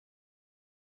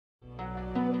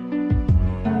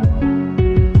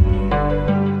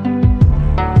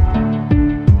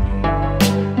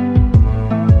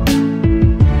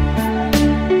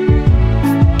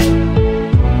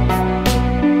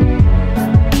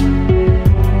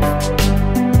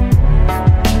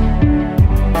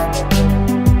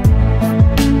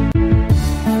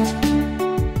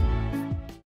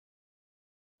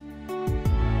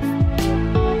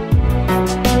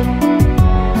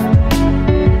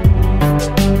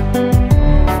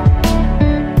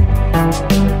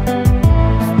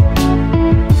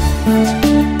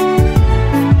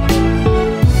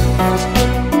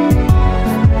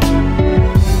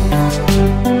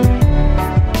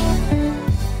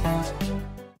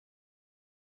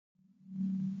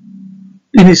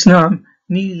In Islam,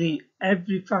 nearly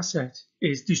every facet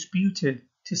is disputed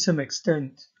to some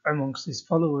extent amongst its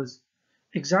followers.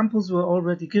 Examples were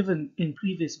already given in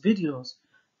previous videos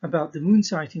about the moon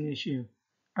sighting issue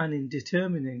and in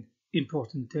determining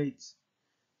important dates.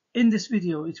 In this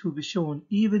video, it will be shown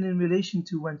even in relation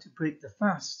to when to break the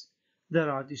fast,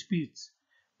 there are disputes,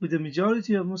 with the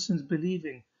majority of Muslims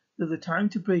believing that the time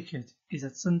to break it is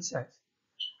at sunset.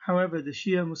 However, the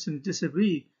Shia Muslims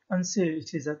disagree and say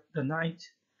it is at the night,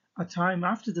 a time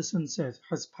after the sunset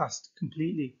has passed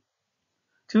completely.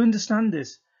 To understand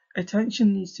this,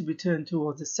 attention needs to be turned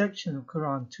towards the section of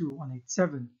Quran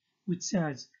 2187, which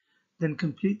says, "Then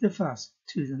complete the fast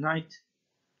to the night."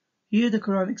 Here the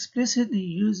Quran explicitly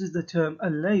uses the term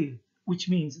al-layl, which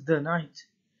means the night.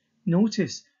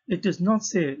 Notice it does not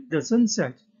say the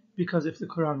sunset, because if the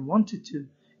Quran wanted to,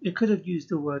 it could have used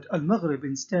the word al-maghrib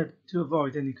instead to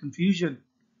avoid any confusion,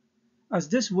 as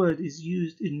this word is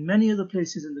used in many other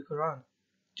places in the Quran.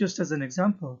 Just as an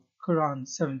example, Quran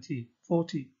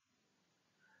 70:40.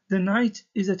 The night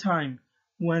is a time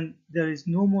when there is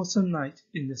no more sunlight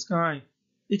in the sky.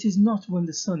 It is not when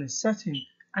the sun is setting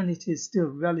and it is still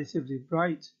relatively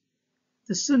bright.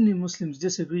 The Sunni Muslims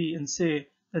disagree and say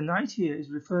the night here is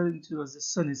referring to as the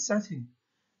sun is setting.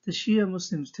 The Shia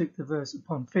Muslims take the verse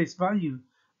upon face value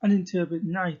and interpret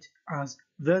night as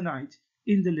the night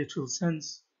in the literal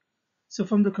sense. So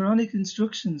from the Quranic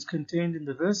instructions contained in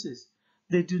the verses,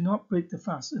 they do not break the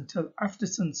fast until after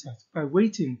sunset by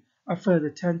waiting a further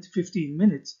 10 to 15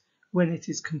 minutes when it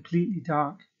is completely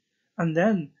dark, and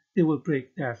then they will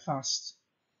break their fast.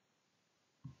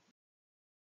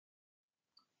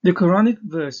 The Quranic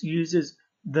verse uses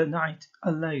the night,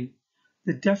 al-layl.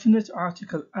 The definite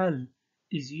article al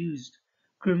is used.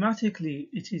 Grammatically,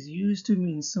 it is used to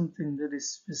mean something that is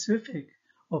specific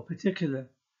or particular.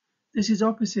 This is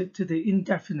opposite to the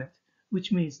indefinite,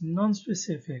 which means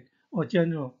non-specific or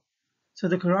general. So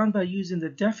the Quran, by using the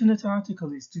definite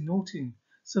article, is denoting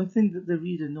something that the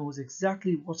reader knows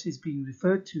exactly what is being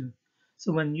referred to.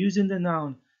 So when using the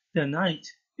noun the night,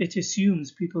 it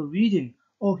assumes people reading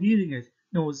or hearing it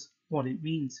knows what it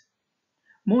means.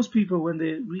 Most people, when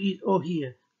they read or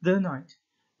hear the night,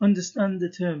 understand the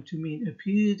term to mean a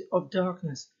period of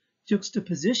darkness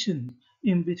juxtapositioned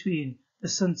in between the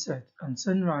sunset and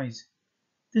sunrise.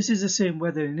 This is the same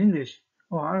whether in English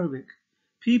or Arabic.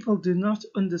 People do not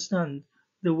understand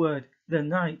the word the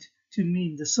night to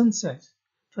mean the sunset.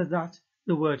 For that,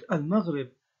 the word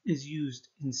al-maghrib is used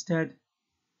instead.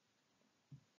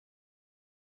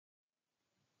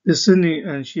 The Sunni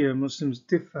and Shia Muslims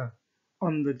differ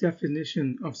on the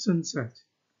definition of sunset.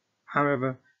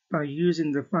 However, by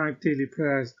using the 5 daily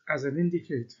prayers as an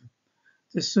indicator,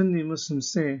 the Sunni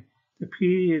Muslims say the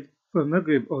period for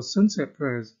Maghrib or sunset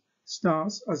prayers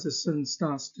starts as the sun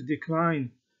starts to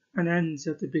decline and ends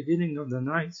at the beginning of the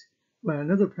night, where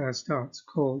another prayer starts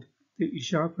called the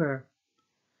Isha prayer.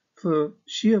 For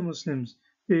Shia Muslims,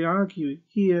 they argue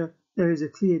here there is a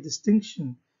clear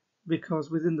distinction because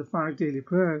within the 5 daily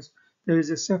prayers there is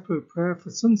a separate prayer for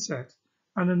sunset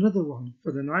and another one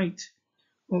for the night.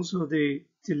 Also, they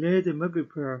delay the Maghrib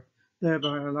prayer,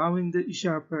 thereby allowing the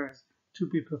Isha prayers to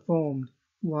be performed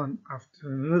one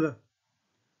after another.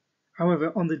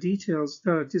 However, on the details,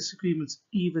 there are disagreements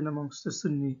even amongst the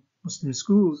Sunni Muslim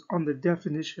schools on the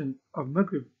definition of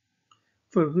Maghrib,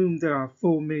 for whom there are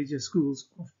 4 major schools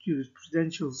of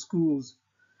jurisprudential schools.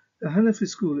 The Hanafi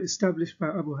school, established by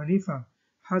Abu Hanifa,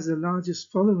 has the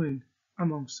largest following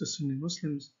amongst the Sunni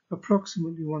Muslims,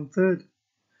 approximately 1/3.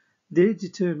 They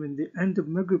determine the end of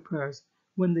Maghrib prayers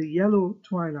when the yellow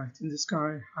twilight in the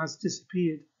sky has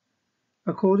disappeared.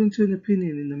 According to an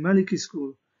opinion in the Maliki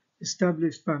school,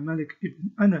 established by Malik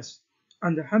ibn Anas,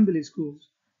 and the Hanbali schools,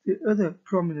 the other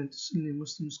prominent Sunni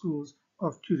Muslim schools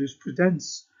of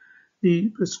jurisprudence, the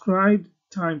prescribed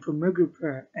time for Maghrib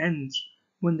prayer ends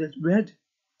when the red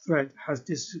thread has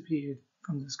disappeared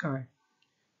from the sky.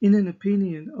 In an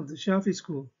opinion of the Shafi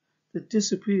school, the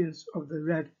disappearance of the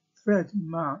red thread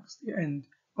marks the end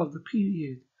of the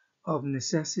period of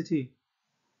necessity.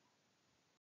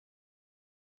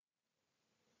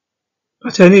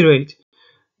 At any rate,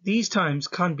 these times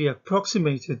can be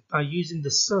approximated by using the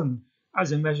sun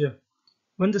as a measure.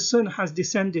 When the sun has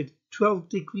descended 12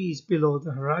 degrees below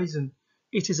the horizon,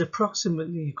 it is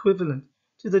approximately equivalent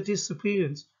to the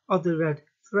disappearance of the red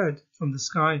thread from the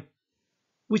sky.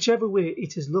 Whichever way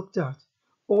it is looked at,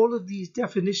 all of these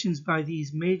definitions by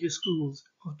these major schools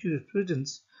of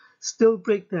jurisprudence still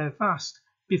break their fast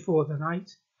before the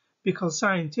night, because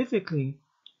scientifically,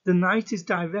 the night is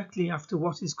directly after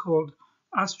what is called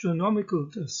astronomical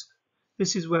dusk.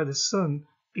 This is where the sun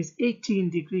is 18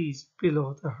 degrees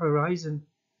below the horizon.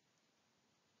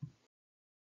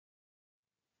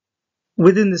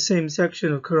 Within the same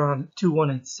section of Quran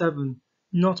 2187,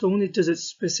 not only does it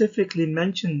specifically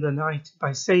mention the night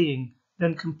by saying,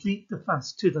 then complete the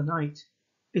fast to the night,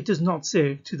 it does not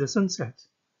say to the sunset.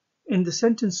 In the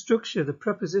sentence structure, the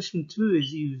preposition to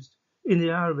is used in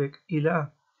the Arabic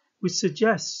ila, which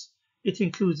suggests it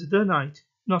includes the night,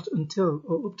 not until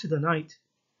or up to the night.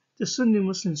 The Sunni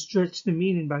Muslims stretch the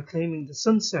meaning by claiming the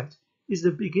sunset is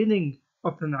the beginning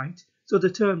of the night, so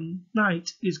the term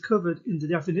night is covered in the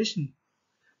definition.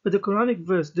 But the Quranic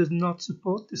verse does not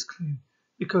support this claim,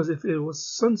 because if it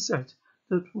was sunset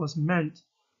that was meant,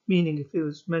 meaning if it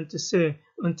was meant to say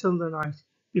until the night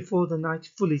before the night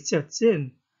fully sets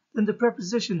in, then the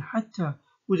preposition hatta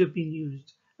would have been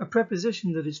used, a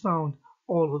preposition that is found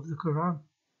all over the Quran.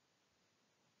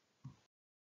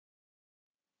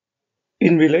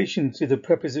 In relation to the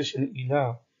preposition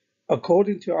ila,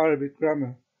 according to Arabic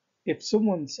grammar, if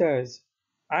someone says,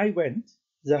 I went,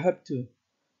 zahabtu,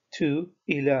 to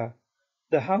ila,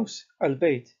 the house,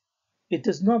 al-bayt, it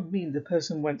does not mean the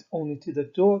person went only to the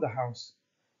door of the house.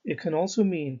 It can also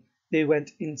mean they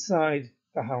went inside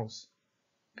the house.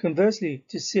 Conversely,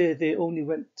 to say they only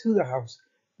went to the house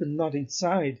but not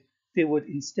inside, they would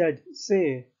instead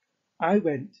say, I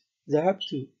went,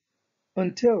 zahabtu,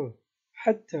 until,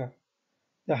 hatta,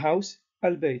 the house,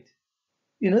 al-bayt.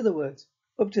 In other words,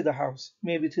 up to the house,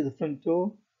 maybe to the front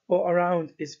door, or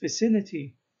around its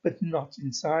vicinity, but not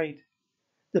inside.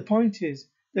 The point is,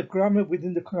 the grammar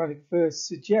within the Quranic verse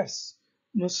suggests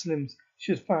Muslims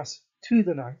should fast to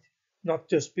the night, not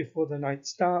just before the night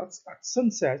starts at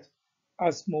sunset,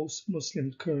 as most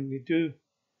Muslims currently do.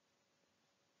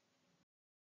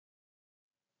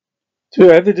 To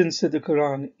evidence that the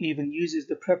Quran even uses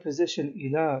the preposition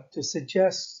ila to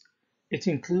suggest it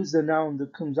includes the noun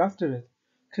that comes after it,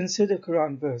 consider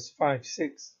Quran verse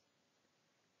 5:6.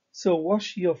 So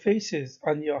wash your faces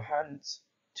and your hands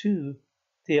to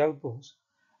the elbows,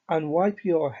 and wipe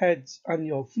your heads and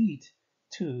your feet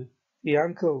to the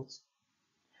ankles.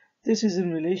 This is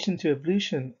in relation to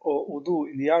ablution or wudu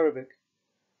in the Arabic.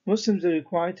 Muslims are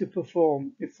required to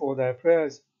perform before their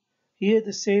prayers. Here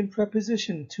the same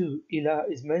preposition to ila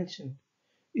is mentioned.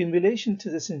 In relation to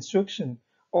this instruction,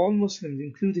 all Muslims,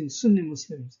 including Sunni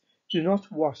Muslims, do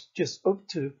not wash just up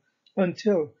to,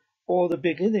 until, or the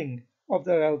beginning of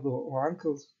their elbow or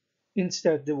ankles.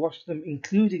 Instead, they wash them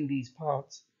including these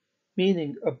parts,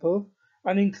 meaning above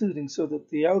and including, so that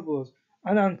the elbows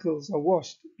and ankles are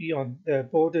washed beyond their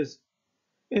borders.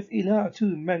 If ila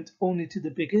too meant only to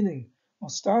the beginning or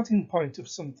starting point of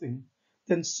something,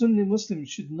 then Sunni Muslims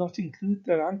should not include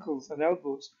their ankles and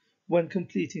elbows when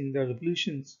completing their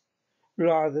ablutions.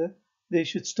 Rather, they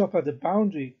should stop at the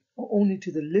boundary or only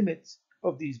to the limits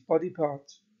of these body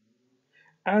parts.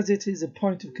 As it is a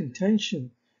point of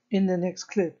contention, in the next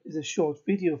clip is a short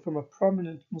video from a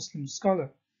prominent Muslim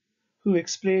scholar who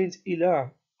explains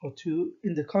ila or two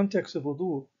in the context of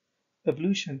wudu,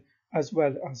 ablution, as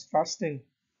well as fasting.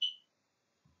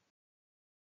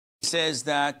 Says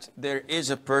that there is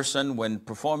a person when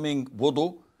performing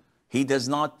wudu, he does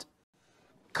not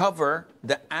cover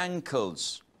the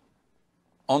ankles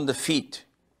on the feet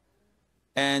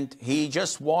and he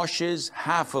just washes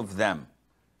half of them.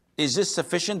 Is this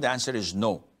sufficient? The answer is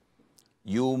no.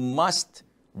 You must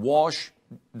wash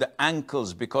the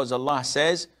ankles because Allah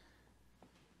says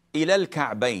إِلَى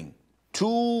الْكَعْبَيْن,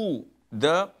 to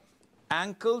the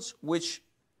ankles, which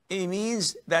it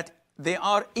means that they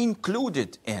are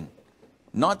included in,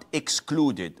 not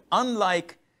excluded.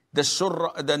 Unlike the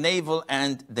surra, the navel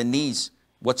and the knees,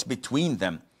 what's between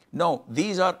them. No,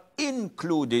 these are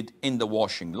included in the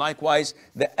washing. Likewise,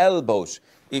 the elbows.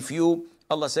 If you,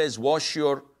 Allah says, wash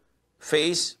your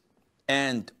face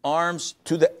and arms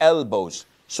to the elbows.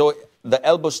 So the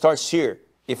elbow starts here.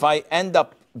 If I end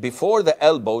up before the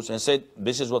elbows and said,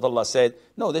 this is what Allah said,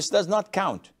 no, this does not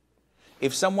count.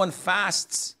 If someone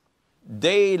fasts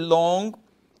day long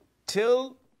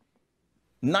till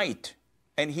night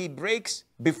and he breaks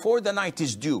before the night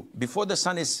is due, before the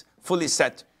sun is fully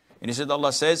set, and he said,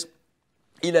 Allah says,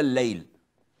 ila al-layl,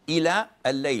 ila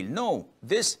al-layl. No,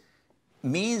 this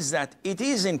means that it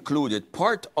is included.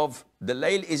 Part of the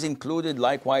layl is included.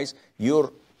 Likewise,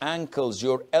 your ankles,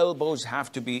 your elbows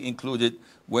have to be included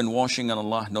when washing, and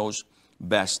Allah knows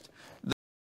best.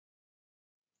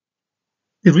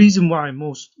 The reason why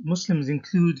most Muslims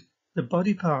include the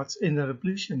body parts in their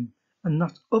ablution and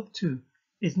not up to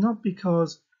is not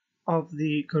because of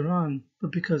the Quran,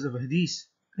 but because of Hadith.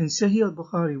 In Sahih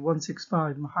al-Bukhari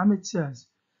 165, Muhammad says,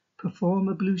 perform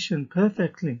ablution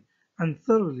perfectly and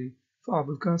thoroughly for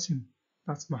Abu Qasim,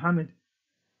 that's Muhammad,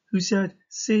 who said,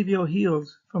 save your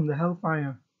heels from the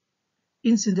hellfire.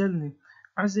 Incidentally,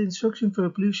 As the instruction for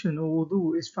ablution or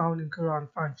wudu is found in Quran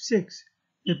 5:6,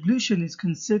 ablution is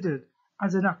considered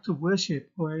as an act of worship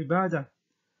or ibadah.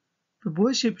 But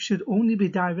worship should only be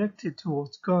directed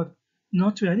towards God,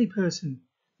 not to any person,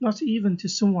 not even to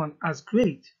someone as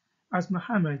great as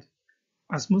Muhammad,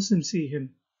 as Muslims see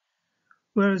him.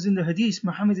 Whereas in the Hadith,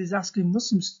 Muhammad is asking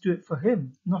Muslims to do it for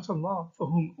him, not Allah, for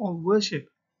whom all worship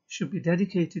should be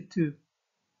dedicated to.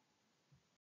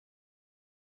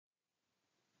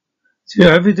 To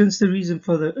evidence the reason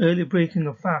for the early breaking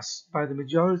of fasts by the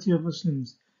majority of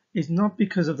Muslims is not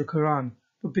because of the Quran,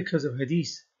 but because of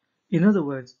Hadith. In other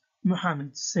words,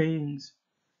 Muhammad's sayings.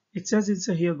 It says in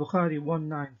Sahih al-Bukhari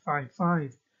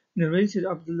 1955, narrated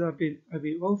Abdullah bin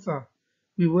Abi Awfa,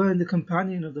 we were in the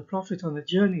companion of the Prophet on a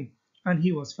journey, and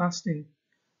he was fasting.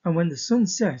 And when the sun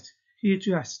set, he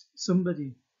addressed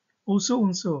somebody, O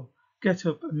so-and-so, get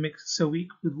up and mix sawiq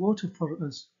with water for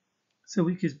us.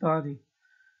 Sawiq is barley.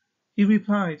 He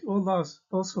replied, O Allah's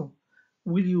Apostle,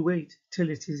 will you wait till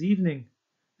it is evening?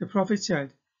 The Prophet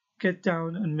said, get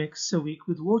down and mix sawiq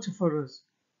with water for us.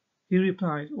 He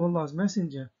replied, O Allah's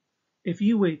Messenger, if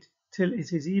you wait till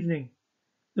it is evening.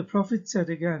 The Prophet said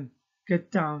again, get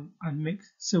down and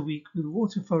mix sawiq with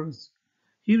water for us.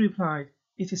 He replied,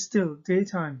 it is still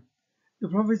daytime. The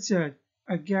Prophet said,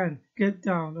 again, get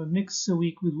down and mix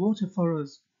sawiq with water for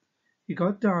us. He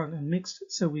got down and mixed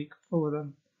sawiq for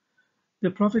them. The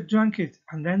Prophet drank it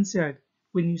and then said,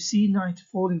 when you see night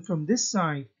falling from this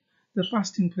side, the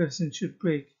fasting person should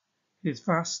break his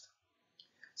fast.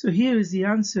 So here is the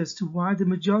answer as to why the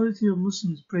majority of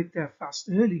Muslims break their fast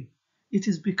early. It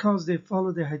is because they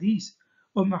follow the Hadith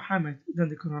of Muhammad than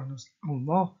the Quran of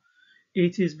Allah.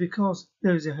 It is because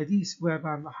there is a Hadith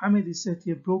whereby Muhammad is said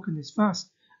to have broken his fast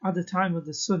at the time of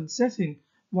the sun setting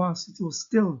whilst it was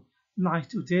still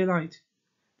light or daylight.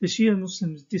 The Shia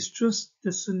Muslims distrust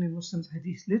the Sunni Muslims'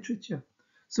 Hadith literature,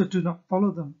 so do not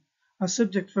follow them. A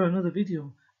subject for another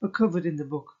video, but covered in the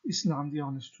book Islam the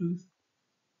Honest Truth.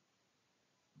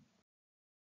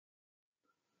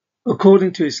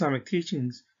 According to Islamic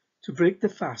teachings, to break the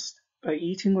fast by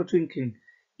eating or drinking,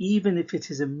 even if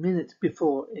it is a minute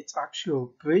before its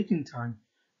actual breaking time,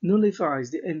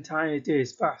 nullifies the entire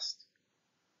day's fast.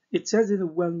 It says in a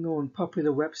well-known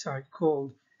popular website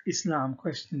called Islam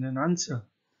Question and Answer,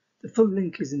 the full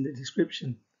link is in the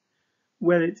description,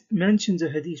 where it mentions a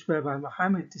hadith whereby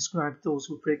Muhammad described those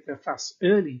who break their fast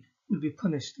early will be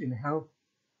punished in hell.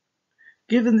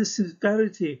 Given the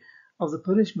severity of the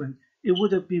punishment, it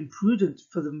would have been prudent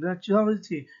for the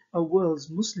majority of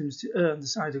world's Muslims to err on the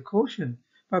side of caution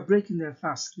by breaking their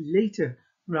fast later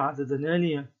rather than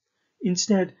earlier.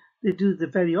 Instead, they do the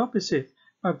very opposite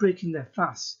by breaking their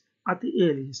fasts at the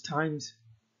earliest times.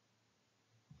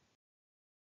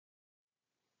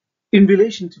 In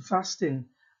relation to fasting,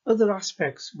 other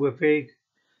aspects were vague.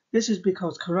 This is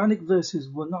because Quranic verses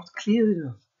were not clear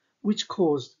enough, which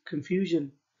caused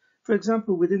confusion. For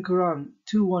example, within Quran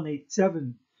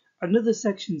 2187, another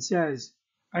section says,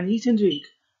 and eat and drink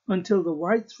until the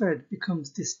white thread becomes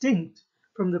distinct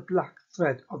from the black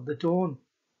thread of the dawn.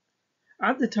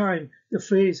 At the time, the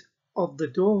phrase of the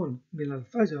dawn, min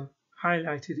al-fajr,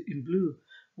 highlighted in blue,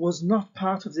 was not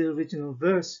part of the original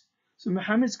verse, so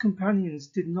Muhammad's companions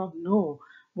did not know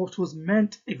what was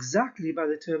meant exactly by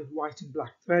the term white and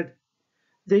black thread.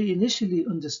 They initially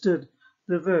understood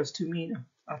the verse to mean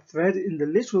a thread in the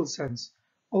literal sense,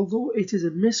 although it is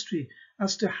a mystery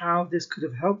as to how this could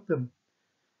have helped them.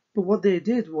 But what they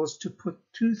did was to put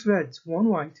two threads, one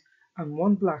white and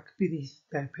one black, beneath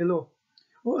their pillow.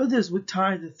 Or others would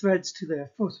tie the threads to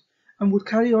their foot and would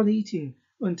carry on eating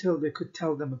until they could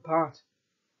tell them apart.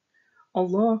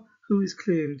 Allah, who is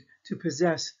claimed to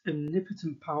possess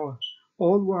omnipotent power,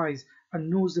 all-wise and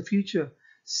knows the future,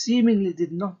 seemingly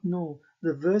did not know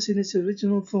the verse in its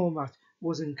original format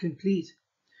was incomplete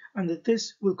and that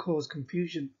this will cause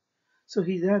confusion. So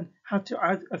he then had to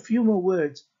add a few more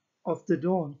words of the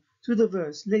dawn to the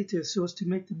verse later so as to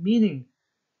make the meaning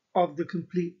of the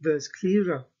complete verse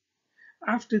clearer.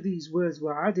 After these words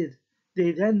were added,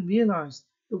 they then realized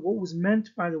that what was meant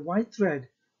by the white thread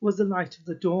was the light of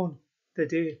the dawn, the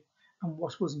day, and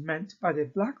what was meant by the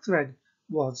black thread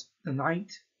was the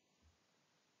night.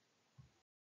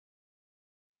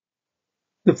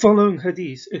 The following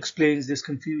hadith explains this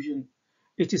confusion.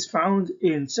 It is found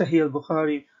in Sahih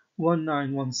al-Bukhari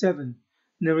 1917,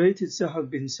 narrated Sahal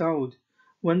bin Saud,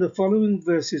 when the following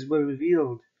verses were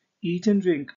revealed, eat and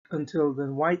drink until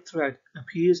the white thread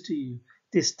appears to you,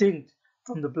 distinct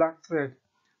from the black thread,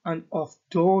 and of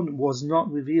dawn was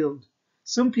not revealed.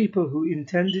 Some people who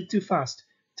intended to fast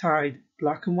tied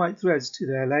black and white threads to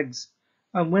their legs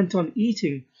and went on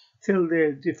eating till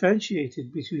they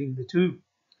differentiated between the two.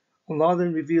 Allah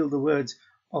then revealed the words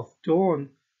of dawn,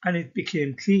 and it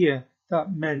became clear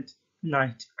that meant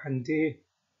night and day.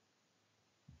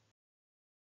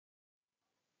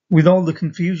 With all the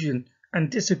confusion and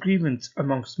disagreements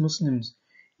amongst Muslims,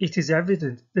 it is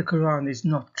evident the Quran is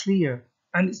not clear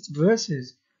and its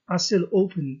verses are still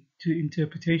open to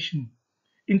interpretation.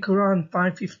 In Quran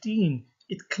 5:15,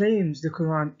 it claims the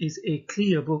Quran is a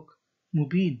clear book,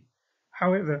 Mubin.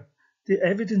 However, the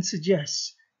evidence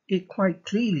suggests it quite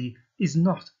clearly is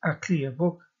not a clear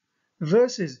book.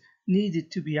 Verses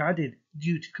needed to be added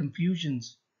due to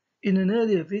confusions. In an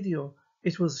earlier video,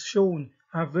 it was shown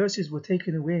how verses were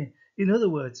taken away, in other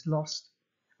words, lost.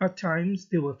 At times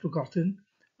they were forgotten,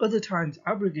 other times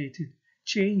abrogated,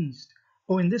 changed,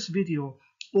 or in this video,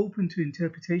 open to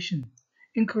interpretation.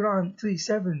 In Quran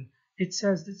 3:7, it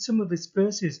says that some of its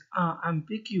verses are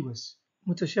ambiguous,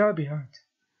 mutashabihat.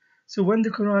 So when the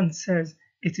Quran says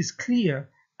it is clear,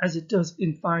 as it does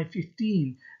in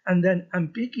 5:15, and then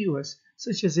ambiguous,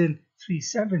 such as in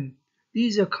 3:7,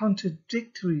 these are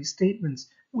contradictory statements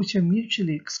which are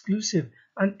mutually exclusive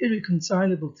and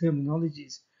irreconcilable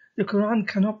terminologies. The Quran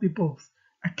cannot be both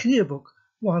a clear book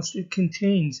whilst it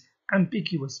contains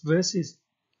ambiguous verses.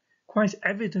 Quite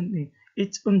evidently,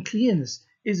 its unclearness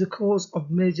is a cause of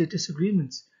major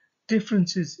disagreements,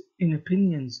 differences in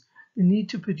opinions, the need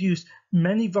to produce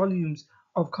many volumes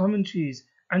of commentaries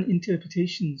and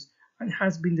interpretations, and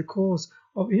has been the cause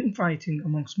of infighting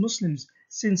amongst Muslims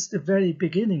since the very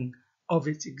beginning of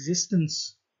its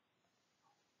existence.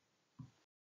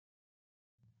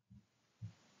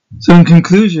 So in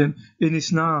conclusion, in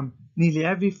Islam, nearly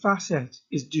every facet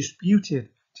is disputed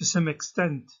to some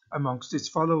extent amongst its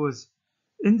followers.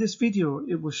 In this video,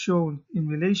 it was shown in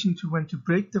relation to when to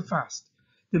break the fast.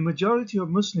 The majority of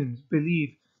Muslims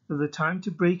believe that the time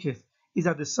to break it is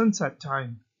at the sunset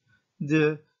time.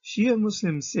 The Shia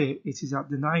Muslims say it is at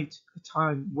the night, a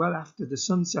time well after the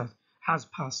sunset has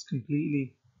passed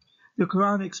completely. The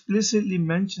Quran explicitly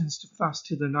mentions to fast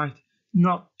to the night,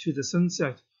 not to the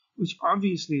sunset, which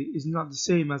obviously is not the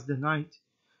same as the night.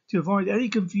 To avoid any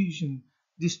confusion,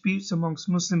 disputes amongst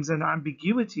Muslims and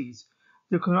ambiguities,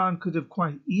 the Quran could have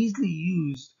quite easily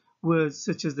used words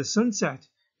such as the sunset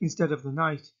instead of the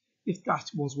night, if that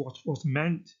was what was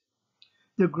meant.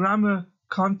 The grammar,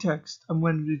 context, and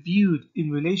when reviewed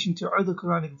in relation to other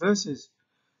Quranic verses,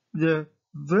 the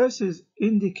verses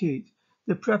indicate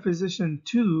the preposition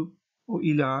to or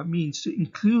ila means to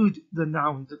include the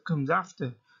noun that comes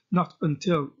after, not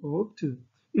until or up to,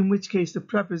 in which case the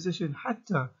preposition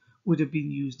hatta would have been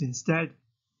used instead.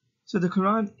 So the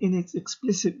Quran in its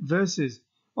explicit verses,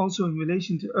 also in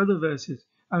relation to other verses,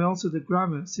 and also the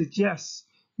grammar suggests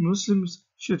Muslims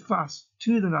should fast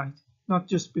to the night, not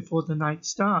just before the night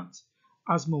starts,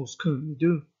 as most currently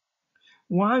do.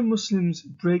 Why Muslims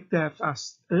break their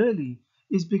fast early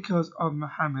is because of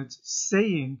Muhammad's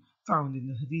saying found in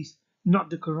the Hadith, not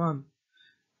the Quran.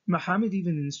 Muhammad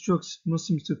even instructs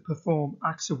Muslims to perform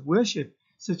acts of worship,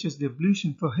 such as the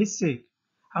ablution, for his sake.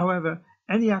 However,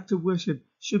 any act of worship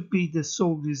should be the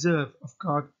sole reserve of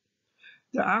God.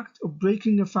 The act of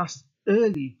breaking a fast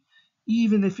early,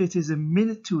 even if it is a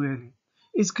minute too early,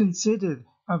 is considered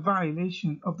a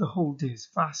violation of the whole day's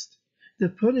fast. The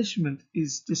punishment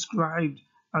is described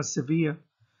as severe.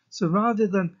 So rather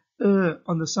than err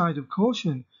on the side of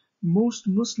caution, most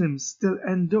Muslims still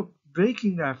end up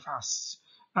breaking their fasts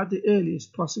at the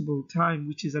earliest possible time,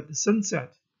 which is at the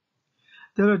sunset.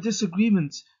 There are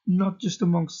disagreements not just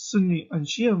amongst Sunni and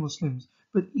Shia Muslims,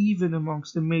 but even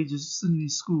amongst the major Sunni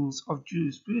schools of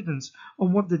jurisprudence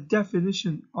on what the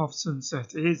definition of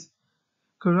sunset is.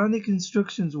 Quranic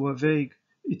instructions were vague.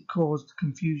 It caused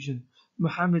confusion.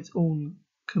 Muhammad's own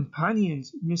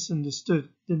companions misunderstood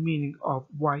the meaning of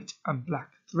white and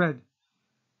black thread.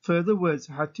 Further words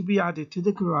had to be added to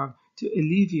the Quran to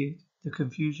alleviate the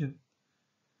confusion.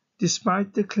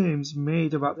 Despite the claims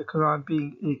made about the Quran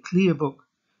being a clear book,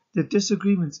 the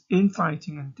disagreements,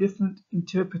 infighting, and different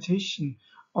interpretation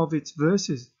of its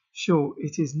verses show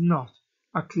it is not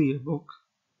a clear book.